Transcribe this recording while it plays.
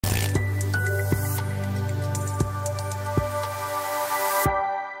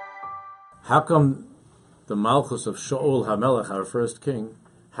How come the Malchus of Shaul HaMelech, our first king,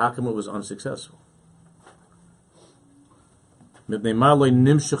 how come it was unsuccessful? Why didn't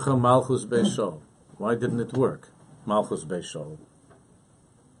it work? Malchus Beis Shaul.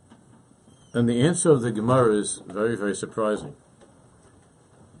 And the answer of the Gemara is very, very surprising.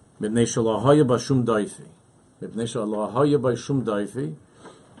 Meaning that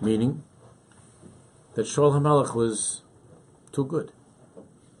Shaul HaMelech was too good.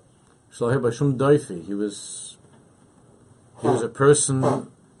 He was a person that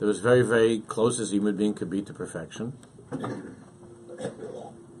was very, very close as a human being could be to perfection.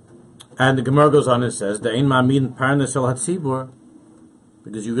 And the Gemara goes on and says, because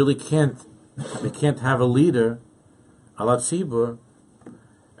you really can't have a leader, unless he's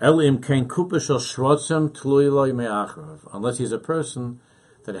a person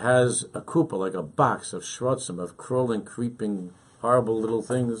that has a kupa, like a box of shrotzim, of crawling, creeping, horrible little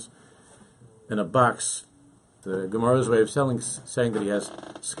things in a box. The Gemara's way of saying that he has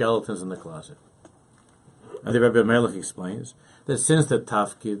skeletons in the closet. And the Rabbi Melech explains that since the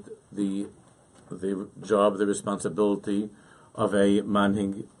tafkid, the job, the responsibility of a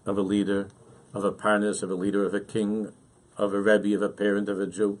manhig, of a leader, of a parnas, of a leader, of a king, of a rebbe, of a parent, of a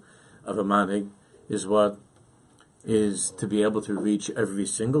Jew, of a manhig, is to be able to reach every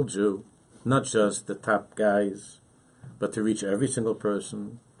single Jew, not just the top guys, but to reach every single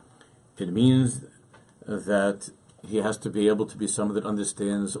person. It means that he has to be able to be someone that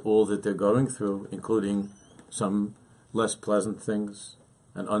understands all that they're going through, including some less pleasant things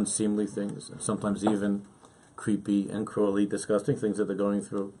and unseemly things, and sometimes even creepy and crawly, disgusting things that they're going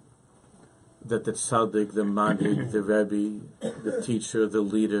through. That the tzaddik, the manhig, the rebbe, the teacher, the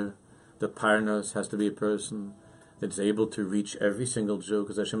leader, the parnas has to be a person that's able to reach every single Jew,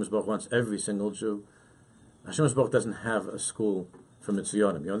 because Hashem Yisborach wants every single Jew. Hashem Yisborach doesn't have a school for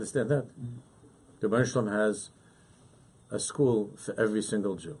mitzvyonim. You understand that? The Rebbeinu Shalom has a school for every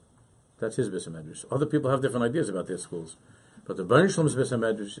single Jew. That's his Beis HaMedrash. Other people have different ideas about their schools, but the Rebbeinu Shalom's Beis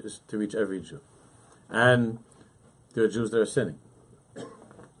HaMedrash is to reach every Jew. And there are Jews that are sinning.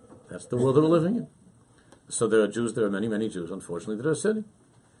 That's the world that we're living in. So there are many, many Jews, unfortunately, that are sinning.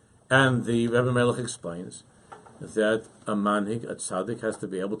 And the Rebbe Melech explains that a manhig, a tzaddik, has to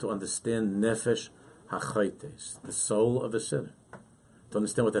be able to understand nefesh hachaites, the soul of a sinner, to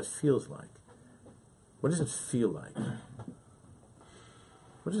understand what that feels like. What does it feel like?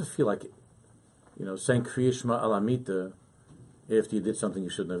 What does it feel like, saying Kriya Shema al Amita after you did something you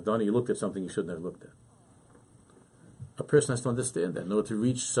shouldn't have done, or you looked at something you shouldn't have looked at? A person has to understand that in order to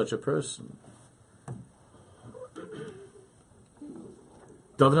reach such a person.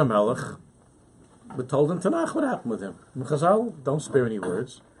 David HaMelech, we told in Tanakh what happened with him. Chazal don't spare any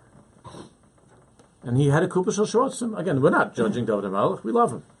words. And he had a kupa shel shrotzim. Again, we're not judging David HaMelech. We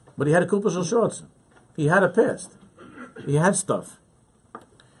love him. But he had a kupa shel shrotzim. He had a past. He had stuff.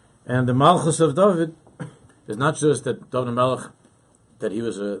 And the Malchus of David is not just that David HaMelech, that he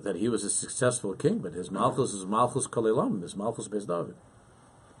was a successful king, but his Malchus is Malchus Kol Olam, his Malchus Beis David.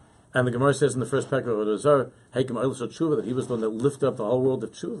 And the Gemara says in the first parak of Ozar, Heikim Eilis Tshuva, that he was the one that lifted up the whole world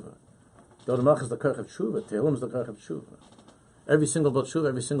of Tshuva. David HaMelech is the Karch of Tshuva. Tehillim is the Karch of Tshuva. Every single Baal Tshuva,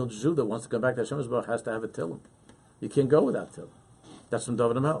 every single Jew that wants to come back to Hashem Yisborach has to have a Tehillim. You can't go without Tehillim. That's from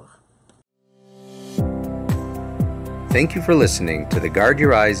David HaMelech. Thank you for listening to the Guard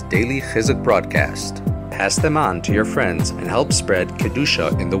Your Eyes Daily Chizuk broadcast. Pass them on to your friends and help spread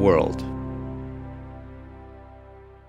Kedusha in the world.